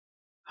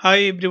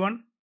Hi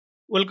everyone,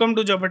 welcome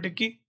to Java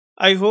Techie.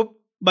 I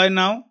hope by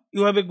now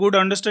you have a good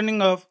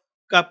understanding of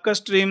Kafka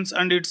Streams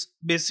and its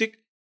basic.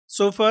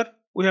 So far,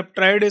 we have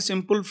tried a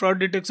simple fraud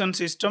detection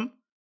system,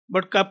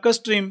 but Kafka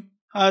Stream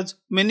has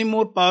many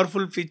more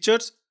powerful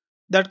features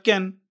that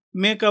can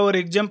make our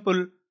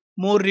example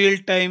more real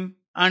time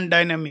and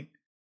dynamic.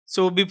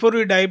 So before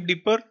we dive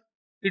deeper,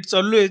 it's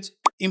always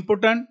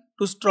important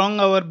to strong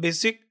our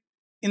basic.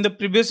 In the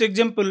previous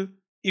example,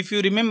 if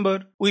you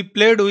remember, we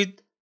played with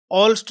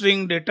all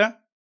string data.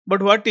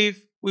 But what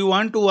if we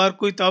want to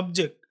work with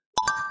object?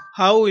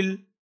 How will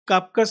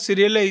Kafka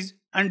serialize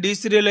and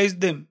deserialize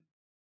them?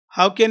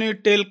 How can you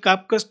tell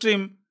Kafka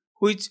stream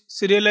which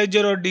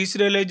serializer or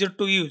deserializer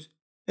to use?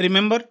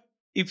 Remember,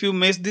 if you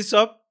mess this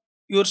up,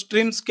 your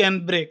streams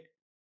can break.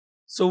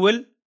 So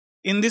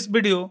in this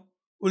video,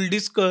 we'll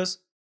discuss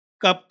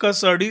Kafka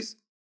SerDes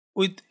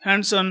with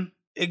hands-on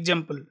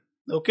example.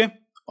 Okay,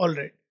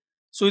 alright.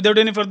 So without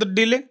any further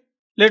delay,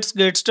 let's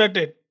get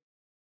started.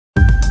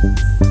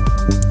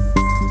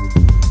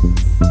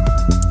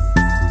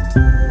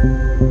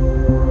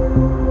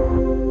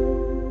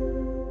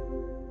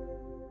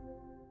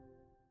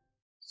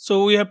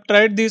 So we have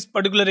tried this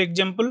particular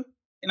example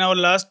in our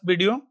last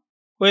video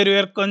where we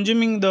are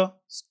consuming the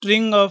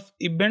string of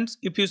events.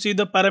 If you see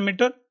the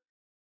parameter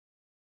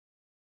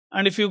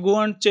and if you go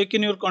and check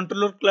in your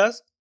controller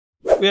class,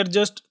 we are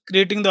just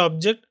creating the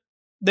object,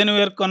 then we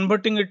are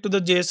converting it to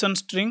the JSON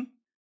string,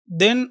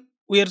 then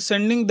we are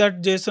sending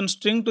that JSON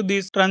string to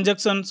this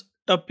transactions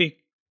topic.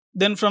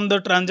 Then from the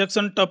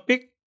transaction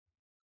topic,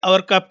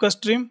 our Kafka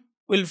stream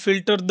will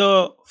filter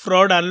the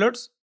fraud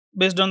alerts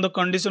based on the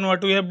condition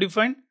what we have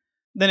defined.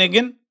 Then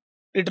again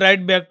it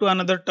write back to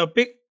another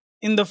topic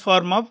in the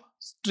form of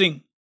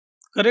string.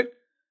 Correct?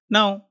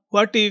 Now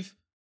what if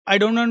I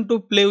don't want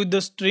to play with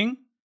the string,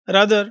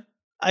 rather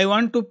I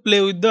want to play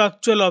with the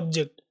actual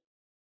object.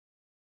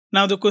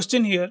 Now the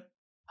question here,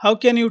 how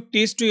can you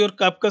teach to your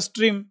Kafka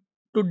stream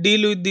to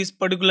deal with this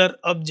particular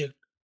object?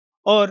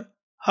 Or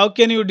how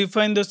can you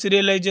define the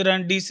serializer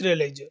and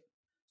deserializer?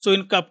 So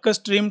in Kafka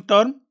stream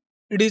term,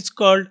 it is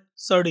called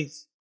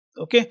SerDes.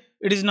 Okay,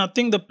 it is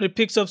nothing the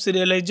prefix of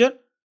serializer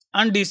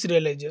and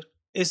deserializer,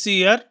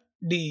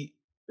 SerDes.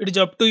 It is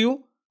up to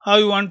you how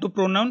you want to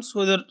pronounce,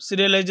 whether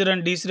serializer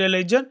and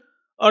deserializer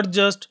or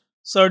just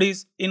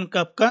SerDes in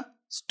Kafka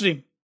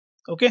stream.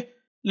 Okay,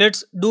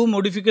 let's do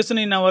modification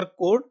in our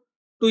code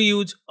to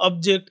use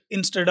object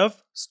instead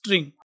of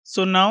string.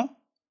 So now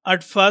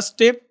at first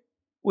step,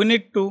 we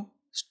need to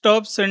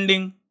stop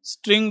sending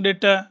string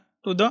data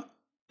to the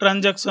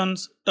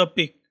transactions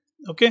topic.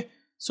 Okay,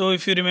 so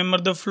if you remember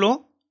the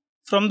flow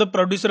from the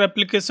producer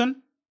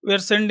application, we are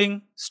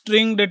sending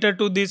string data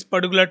to this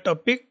particular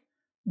topic.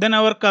 Then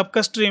our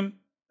Kafka stream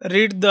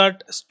read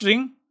that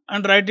string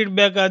and write it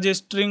back as a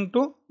string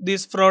to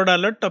this fraud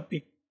alert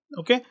topic.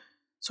 Okay,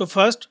 so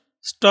first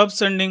stop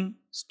sending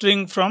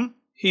string from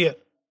here,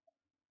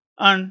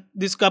 and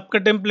this Kafka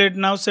template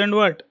now send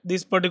what?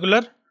 This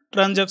particular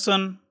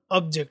transaction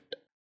object.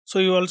 So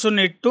you also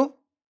need to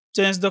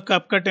change the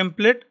Kafka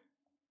template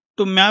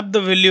to map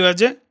the value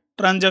as a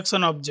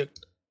transaction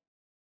object.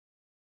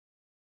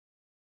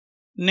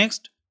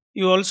 Next,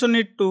 you also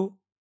need to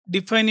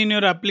define in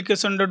your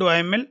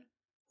application.yml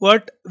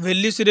what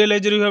value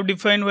serializer you have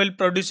defined while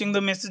producing the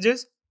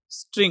messages,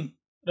 string,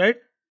 right?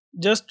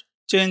 Just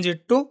change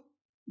it to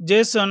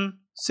JSON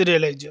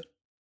serializer.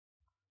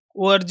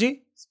 org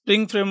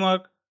Spring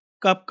Framework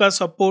Kafka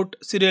support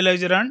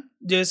serializer and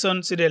JSON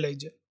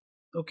serializer.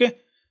 Okay.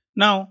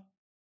 Now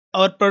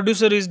our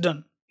producer is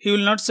done. He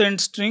will not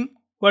send string.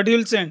 What he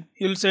will send?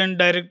 He will send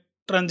direct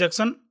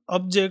transaction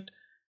object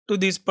to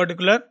this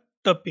particular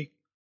topic.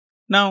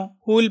 Now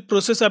who will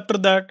process after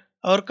that?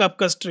 Our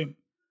Kafka stream.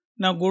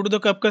 Now go to the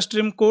Kafka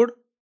stream code.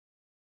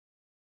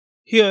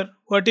 Here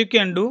what you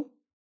can do?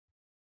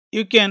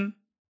 You can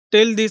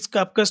tell this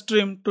Kafka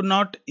stream to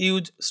not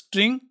use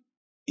string,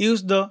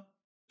 use the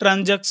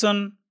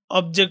transaction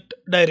object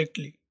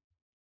directly.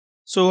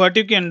 So what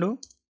you can do?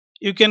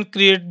 You can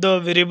create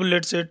the variable,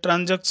 let's say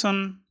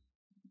transaction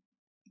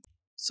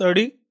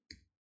SerDes.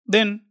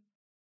 Then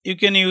you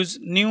can use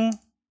new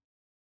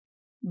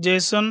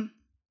JSON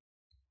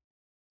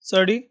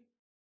SerDes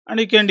and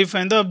you can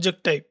define the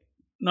object type,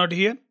 not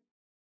here.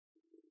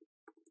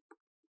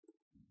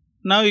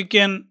 Now you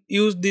can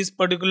use this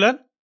particular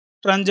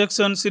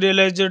transaction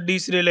serializer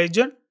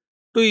deserializer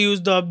to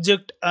use the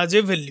object as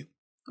a value.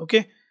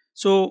 Okay,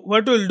 so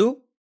what we'll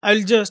do,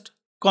 I'll just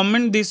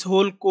comment this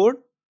whole code.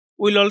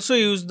 We'll also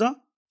use the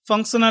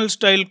functional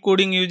style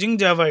coding using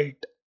Java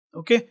 8.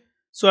 Okay,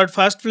 so at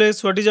first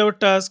place, what is our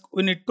task?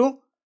 We need to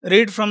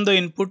read from the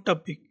input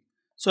topic.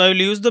 So I will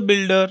use the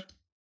builder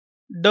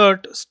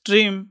dot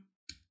stream,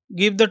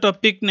 give the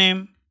topic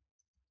name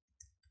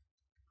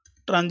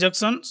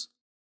transactions,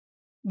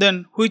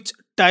 then which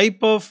type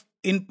of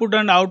input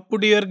and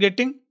output you are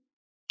getting,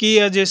 key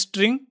as a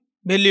string,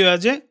 value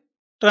as a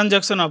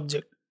transaction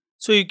object.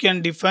 So you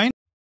can define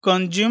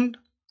consumed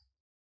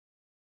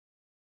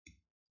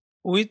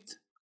with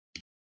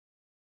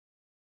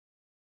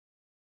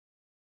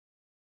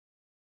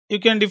you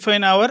can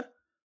define our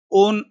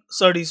own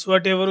SerDes,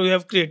 whatever we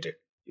have created.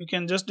 You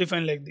can just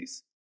define like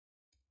this.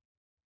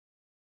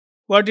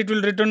 What it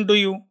will return to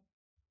you?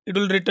 It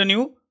will return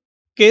you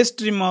case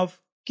stream of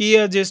key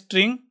as a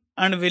string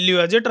and value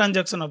as a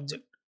transaction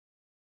object.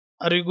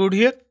 Are you good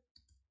here?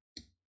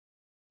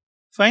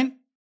 Fine.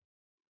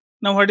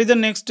 Now what is the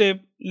next step?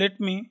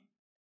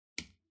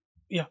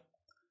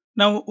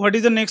 Now what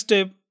is the next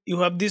step? You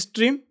have this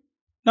stream.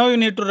 Now you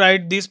need to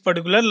write this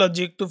particular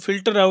logic to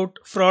filter out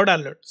fraud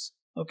alerts.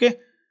 Okay.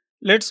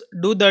 Let's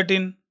do that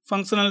in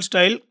functional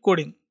style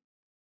coding.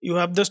 You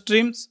have the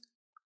streams.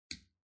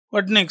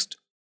 What next?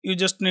 You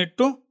just need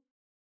to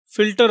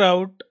filter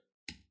out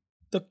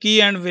the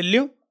key and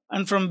value,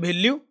 and from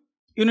value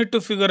you need to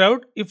figure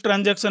out if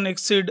transaction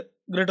exceed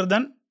greater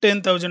than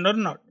 10,000 or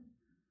not.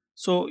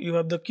 So you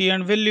have the key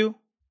and value.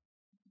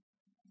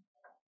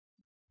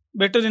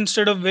 Better,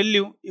 instead of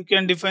value you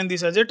can define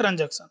this as a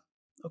transaction.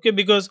 Okay,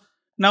 because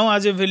now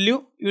as a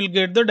value you will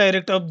get the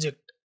direct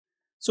object.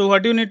 So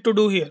what you need to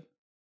do here,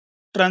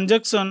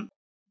 transaction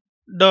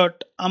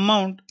dot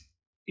amount,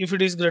 if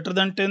it is greater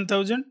than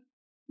 10,000,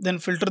 then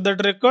filter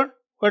that record.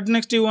 What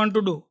next you want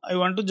to do? I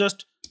want to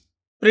just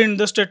print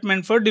the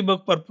statement for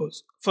debug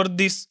purpose for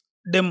this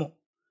demo.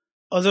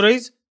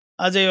 Otherwise,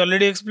 as I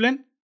already explained,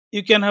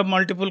 you can have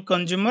multiple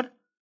consumer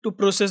to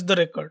process the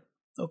record.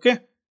 Okay,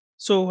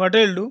 so what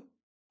I will do,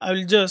 I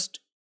will just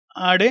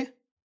add a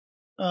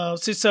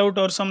sysout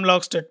or some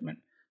log statement.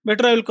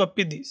 Better I will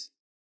copy this,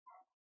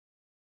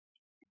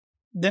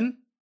 then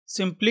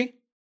simply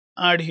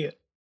add here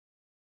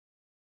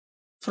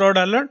fraud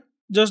alert,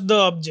 just the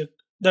object,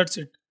 that's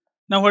it.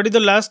 Now what is the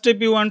last step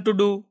you want to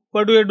do?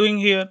 What we are doing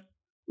here,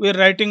 we are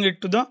writing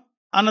it to the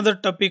another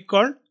topic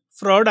called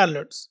fraud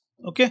alerts.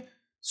 Okay,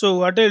 so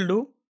what I'll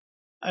do,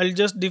 I'll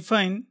just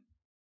define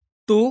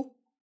to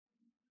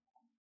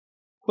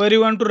where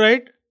you want to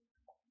write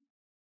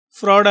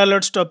fraud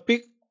alerts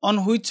topic,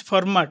 on which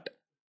format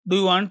do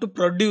you want to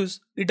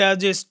produce it,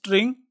 as a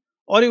string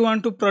or you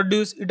want to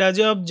produce it as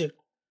a object.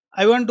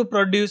 I want to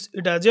produce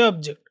it as a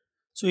object,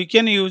 so you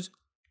can use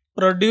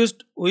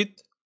produced with,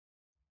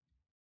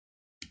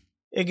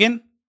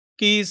 again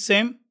key is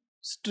same,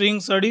 string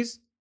SerDes,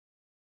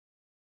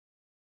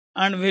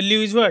 and value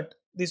is what,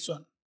 this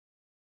one.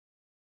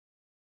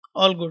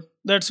 All good,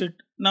 that's it.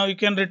 Now you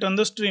can return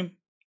the stream.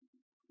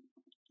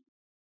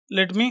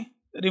 Let me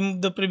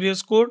remove the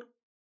previous code.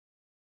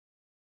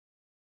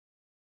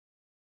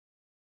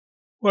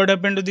 What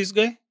happened to this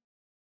guy?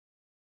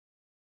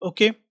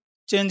 Okay,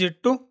 change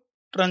it to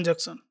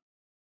transaction.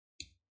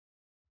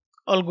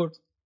 All good.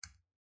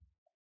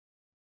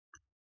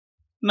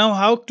 Now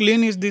how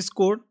clean is this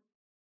code?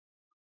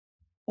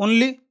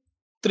 Only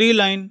 3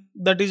 line,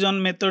 that is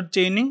on method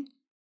chaining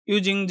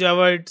using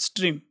Java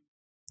stream.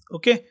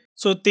 Okay,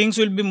 so things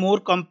will be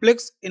more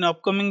complex in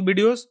upcoming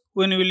videos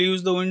when we will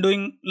use the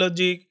windowing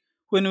logic,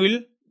 when we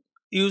will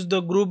use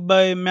the group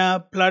by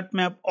map, flat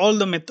map, all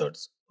the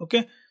methods.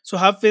 Okay, so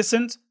have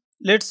patience.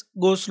 Let's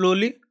go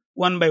slowly,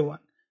 one by one.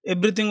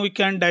 Everything we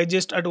can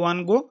digest at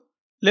one go.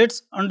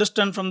 Let's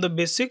understand from the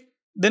basic,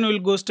 then we'll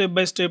go step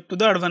by step to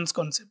the advanced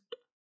concept.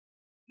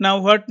 Now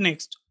what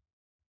next?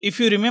 If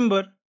you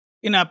remember,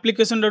 in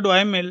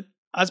application.yml,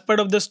 as part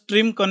of the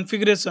stream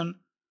configuration,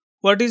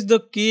 what is the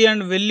key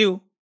and value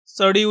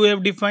SerDes we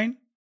have defined?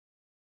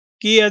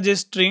 Key as a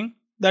string,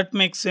 that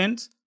makes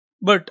sense,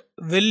 but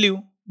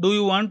value, do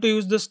you want to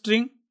use the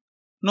string?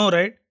 No,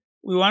 right?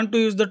 We want to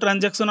use the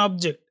transaction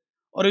object,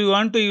 or we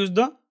want to use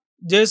the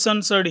JSON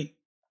SerDes.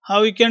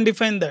 How we can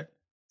define that?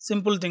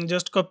 Simple thing,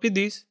 just copy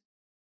this.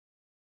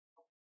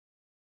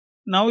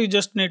 Now you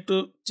just need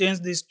to change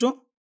this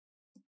to,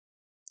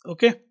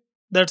 okay,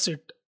 that's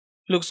it.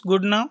 Looks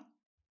good now.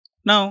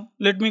 Now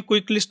let me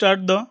quickly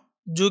start the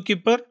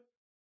Zookeeper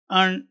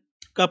and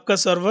Kafka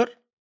server.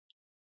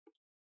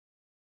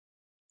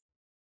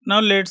 Now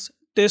let's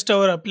test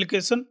our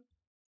application.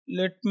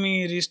 Let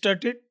me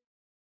restart it.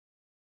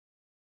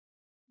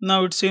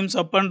 Now it seems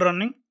up and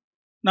running.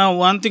 Now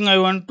one thing I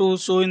want to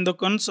show in the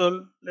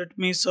console, let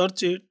me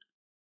search it.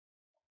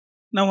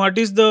 Now what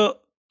is the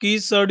key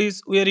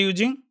SerDes we are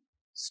using?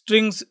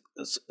 String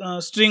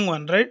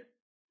one, right?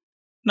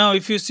 Now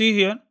if you see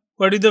here,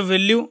 what is the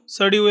value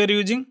SerDes we are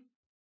using?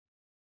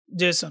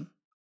 JSON.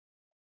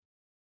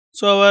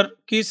 So our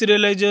key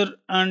serializer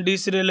and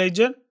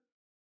deserializer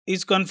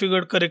is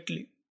configured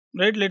correctly,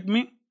 right? Let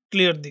me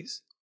clear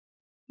this.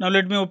 Now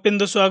let me open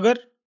the Swagger.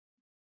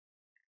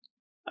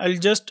 I'll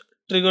just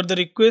trigger the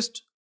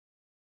request.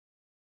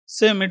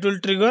 Same, it will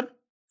trigger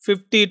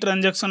 50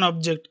 transaction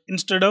object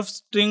instead of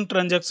string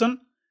transaction.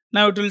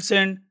 Now it will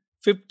send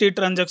 50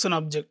 transaction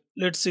object.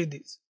 Let's see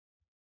this.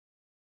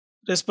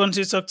 Response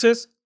is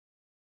success.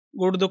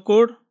 Go to the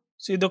code,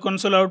 see the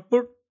console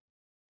output.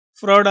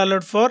 Fraud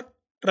alert for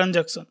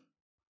transaction.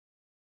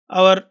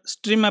 Our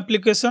stream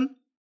application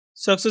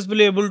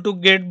successfully able to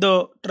get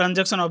the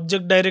transaction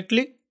object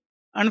directly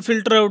and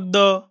filter out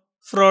the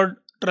fraud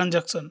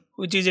transaction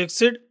which is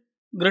exceed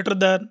greater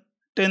than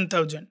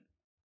 10,000.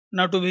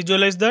 Now to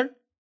visualize that,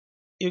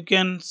 you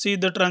can see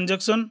the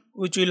transaction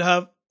which will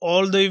have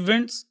all the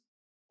events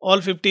all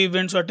 50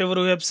 events whatever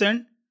we have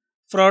sent.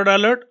 Fraud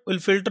alert will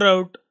filter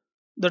out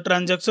the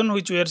transaction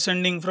which we are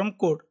sending from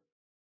code.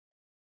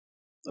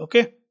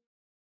 Okay,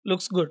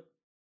 looks good.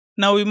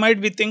 Now we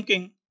might be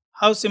thinking,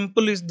 how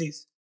simple is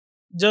this?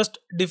 Just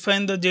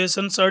define the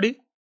JSON SerDes,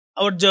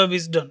 our job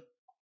is done.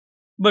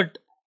 But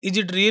is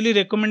it really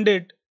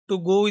recommended to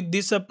go with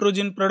this approach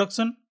in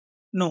production?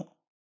 No.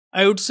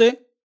 I would say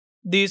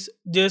this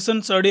JSON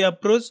SerDes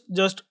approach,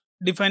 just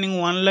defining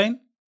one line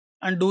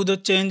and do the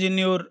change in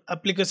your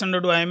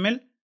application.yml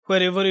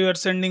wherever you are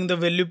sending the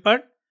value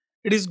part.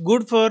 It is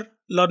good for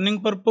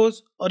learning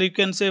purpose, or you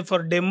can say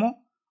for demo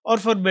or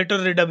for better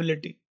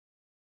readability.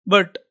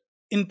 But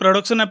in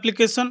production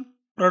application,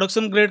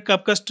 production grade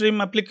Kafka Stream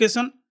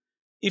application,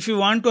 if you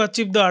want to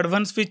achieve the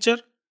advanced feature,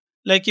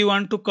 like you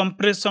want to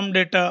compress some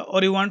data,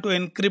 or you want to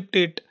encrypt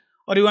it,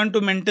 or you want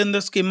to maintain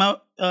the schema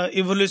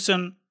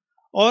evolution,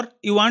 or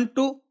you want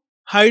to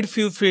hide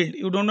few fields,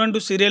 you don't want to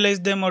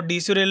serialize them or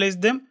deserialize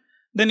them,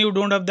 then you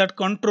don't have that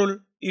control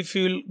if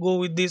you will go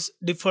with this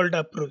default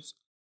approach.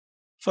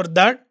 For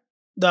that,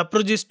 the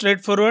approach is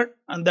straightforward,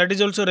 and that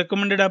is also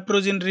recommended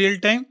approach in real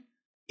time.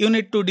 You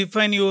need to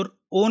define your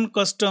own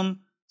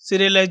custom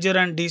serializer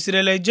and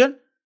deserializer.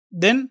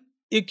 Then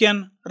you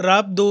can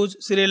wrap those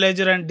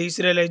serializer and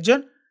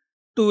deserializer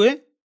to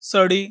a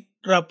SerDes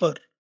wrapper.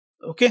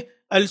 Okay,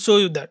 I'll show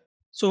you that.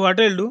 So what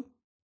I'll do,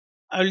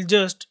 I'll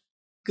just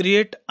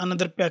create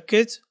another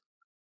package.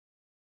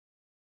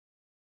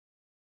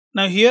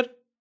 Now here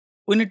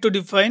we need to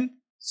define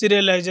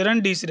serializer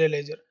and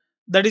deserializer.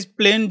 That is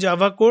plain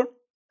Java code.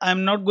 I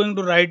am not going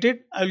to write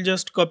it. I will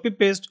just copy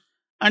paste,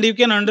 and you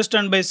can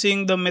understand by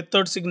seeing the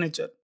method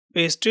signature.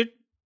 Paste it.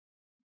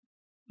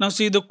 Now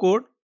see the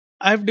code.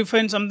 I have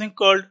defined something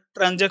called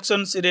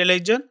transaction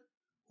serializer,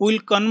 who will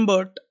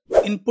convert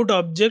input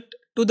object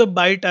to the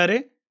byte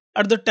array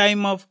at the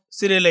time of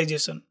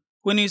serialization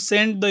when you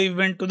send the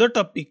event to the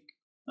topic.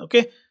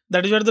 Okay,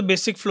 that is what the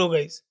basic flow,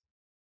 guys.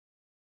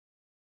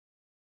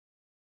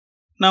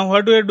 Now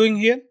what we are doing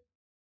here,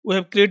 we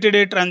have created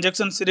a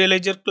transaction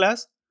serializer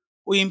class.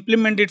 We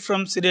implement it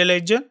from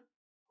serializer,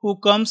 who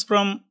comes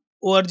from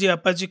org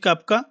Apache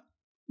Kafka.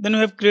 Then we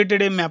have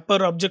created a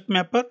mapper, object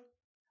mapper,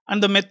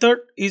 and the method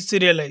is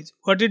serialize.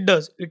 What it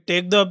does, it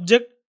take the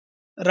object,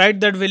 write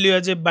that value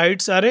as a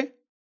bytes array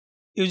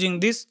using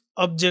this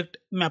object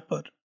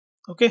mapper.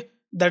 Okay,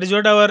 that is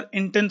what our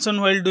intention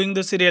while doing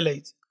the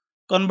serialize.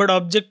 Convert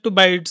object to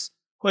bytes,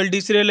 while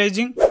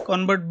deserializing,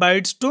 convert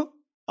bytes to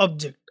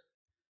object.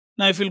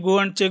 Now if you go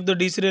and check the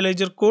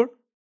deserializer code,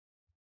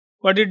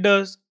 what it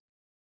does,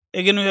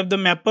 again we have the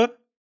mapper,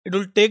 it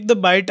will take the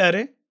byte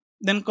array,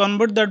 then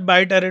convert that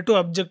byte array to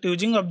object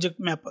using object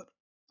mapper.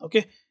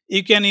 Okay,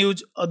 you can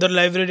use other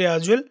library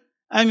as well.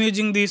 I am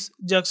using this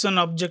JSON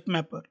object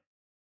mapper.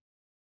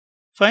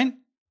 Fine.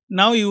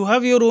 Now you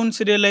have your own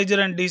serializer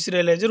and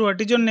deserializer. What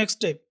is your next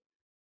step?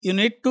 You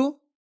need to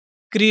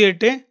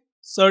create a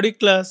SerDes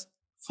class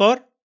for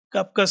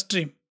Kafka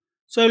Stream.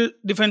 So I will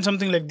define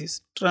something like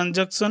this: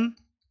 transaction,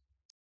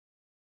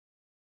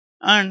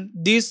 and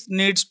this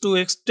needs to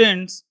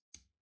extend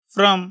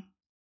from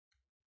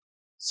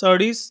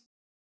SerDes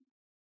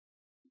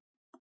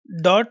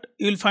dot,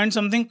 you will find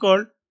something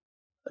called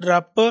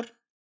wrapper.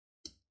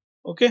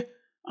 Okay,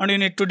 and you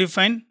need to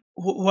define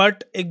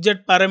what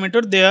exact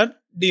parameter they are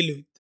deal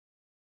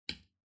with.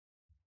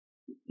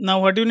 Now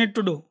what you need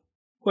to do,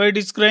 why it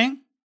is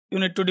crying, you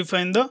need to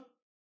define the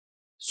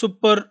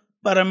super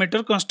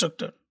parameter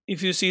constructor.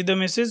 If you see the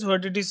message,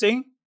 what it is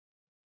saying,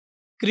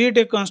 create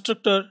a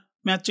constructor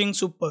matching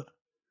super.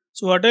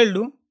 So what I'll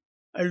do,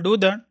 I'll do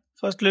that.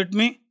 First let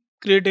me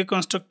create a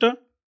constructor,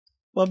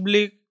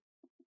 public.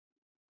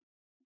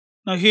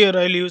 Now here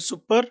I'll use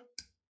super,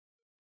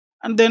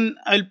 and then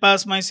I'll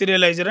pass my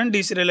serializer and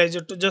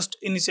deserializer to just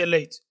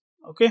initialize.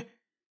 Okay,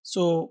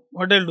 so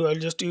what I'll do, I'll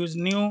just use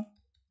new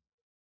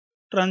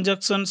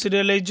transaction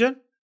serializer,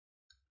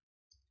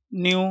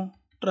 new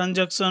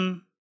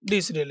transaction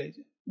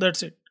deserializer.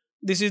 That's it.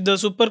 This is the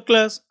super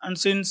class, and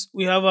since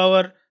we have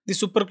the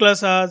super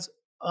class has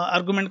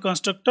argument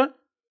constructor,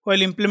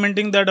 while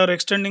implementing that or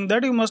extending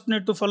that, you must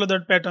need to follow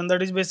that pattern.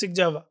 That is basic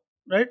Java,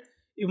 right?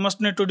 You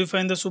must need to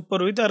define the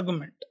super with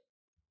argument.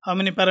 How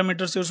many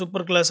parameters your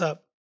super class have?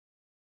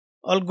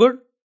 All good.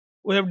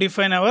 We have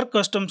defined our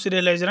custom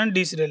serializer and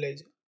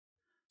deserializer.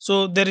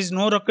 So there is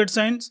no rocket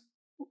science.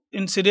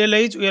 In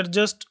serialize we are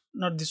just,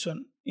 not this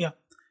one, yeah,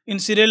 in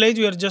serialize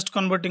we are just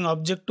converting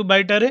object to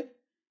byte array.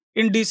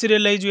 In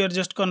deserialize we are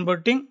just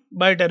converting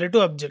byte array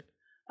to object,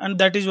 and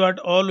that is what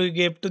all we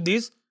gave to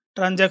this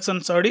transaction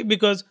SerDes,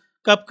 because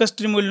Kafka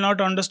Stream will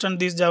not understand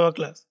this Java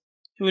class.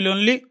 He will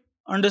only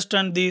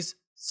understand this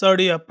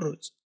SerDes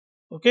approach.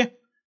 Okay,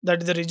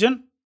 that is the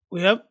reason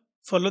we have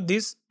followed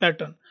this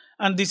pattern,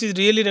 and this is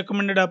really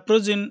recommended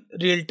approach in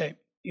real time.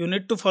 You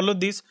need to follow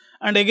this,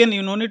 and again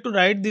you no need to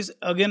write this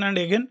again and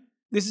again.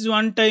 This is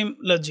one time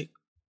logic.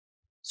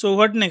 So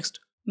what next?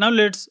 Now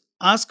let's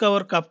ask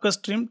our Kafka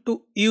Stream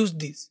to use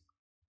this.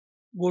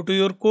 Go to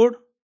your code,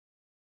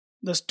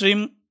 the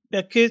stream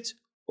package,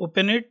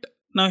 open it.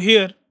 Now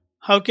here,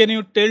 how can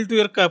you tell to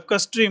your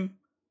Kafka Stream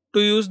to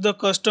use the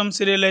custom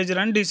serializer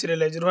and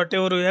deserializer,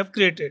 whatever we have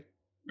created,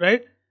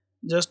 right?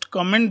 Just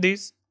comment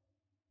this.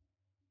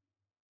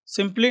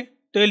 Simply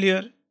tell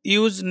here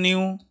use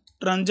new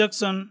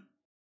transaction.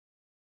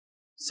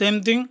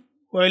 Same thing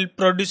while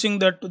producing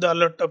that to the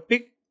alert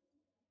topic,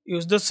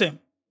 use the same.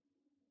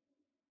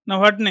 Now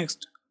what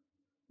next?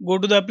 Go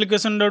to the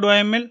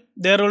application.yml.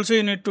 There also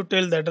you need to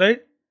tell that,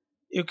 right?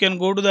 You can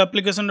go to the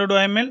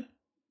application.yml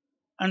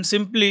and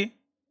simply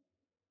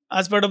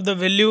as part of the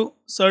value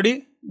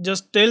SerDes,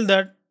 just tell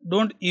that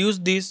don't use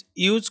this,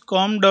 use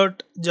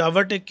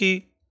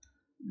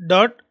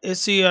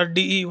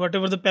com.javatechie.serde,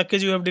 whatever the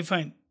package you have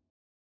defined.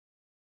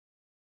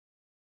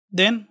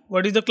 Then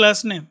what is the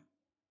class name?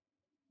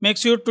 Make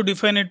sure to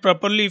define it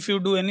properly. If you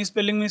do any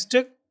spelling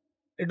mistake,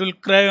 it will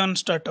cry on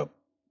startup.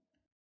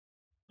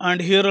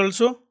 And here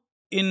also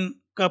in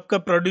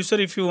Kafka producer,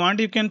 if you want,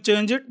 you can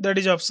change it, that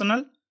is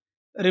optional.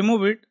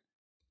 Remove it.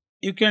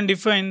 You can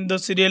define the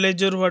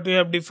serializer what we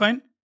have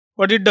defined.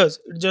 What it does,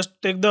 it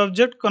just take the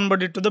object,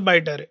 convert it to the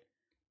byte array.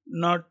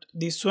 Not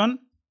this one,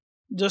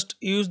 just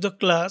use the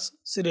class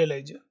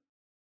serializer.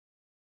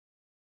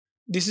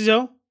 This is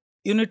how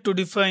you need to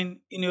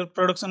define in your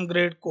production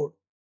grade code.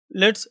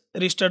 Let's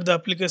restart the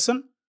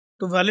application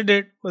to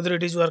validate whether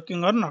it is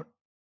working or not.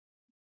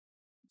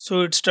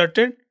 So it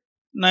started.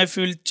 Now if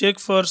you will check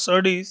for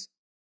SerDes,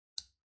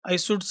 I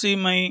should see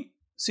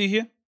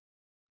here.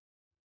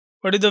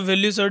 What is the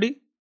value SerDes?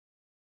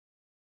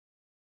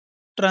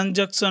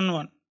 Transaction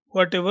 1,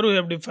 whatever we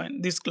have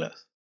defined, this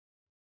class.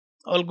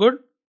 All good?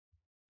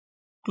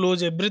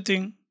 Close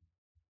everything.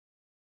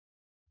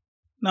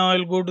 Now I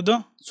will go to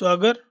the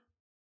Swagger,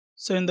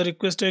 send the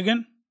request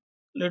again.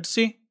 Let's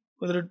see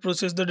whether it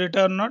processes the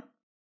data or not.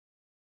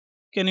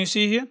 Can you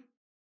see here?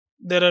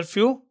 There are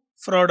few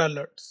fraud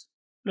alerts.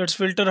 Let's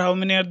filter how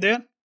many are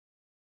there.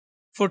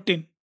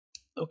 14.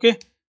 Okay.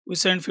 We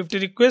send 50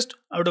 requests.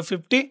 Out of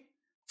 50,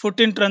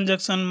 14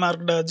 transactions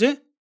marked as a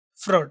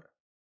fraud.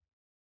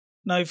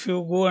 Now if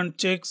you go and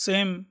check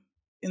same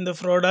in the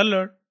fraud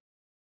alert,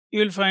 you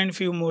will find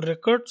few more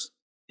records.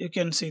 You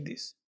can see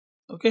this.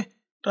 Okay.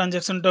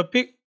 Transaction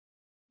topic.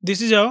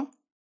 This is how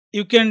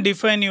you can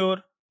define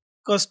your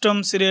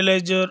custom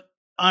serializer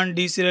and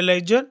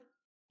deserializer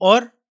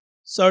or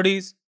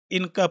SerDes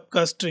in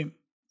Kafka Stream.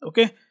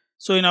 Okay.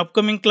 So in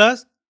upcoming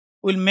class,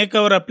 we'll make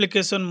our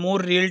application more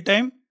real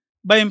time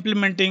by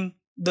implementing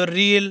the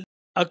real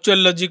actual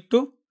logic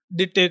to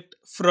detect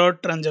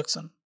fraud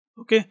transaction.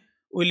 Okay.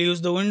 We'll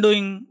use the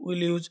windowing, we'll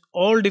use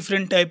all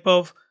different type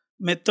of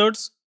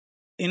methods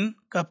in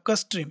Kafka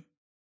Stream.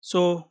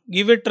 So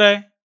give a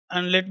try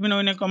and let me know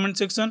in a comment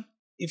section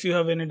if you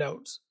have any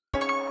doubts.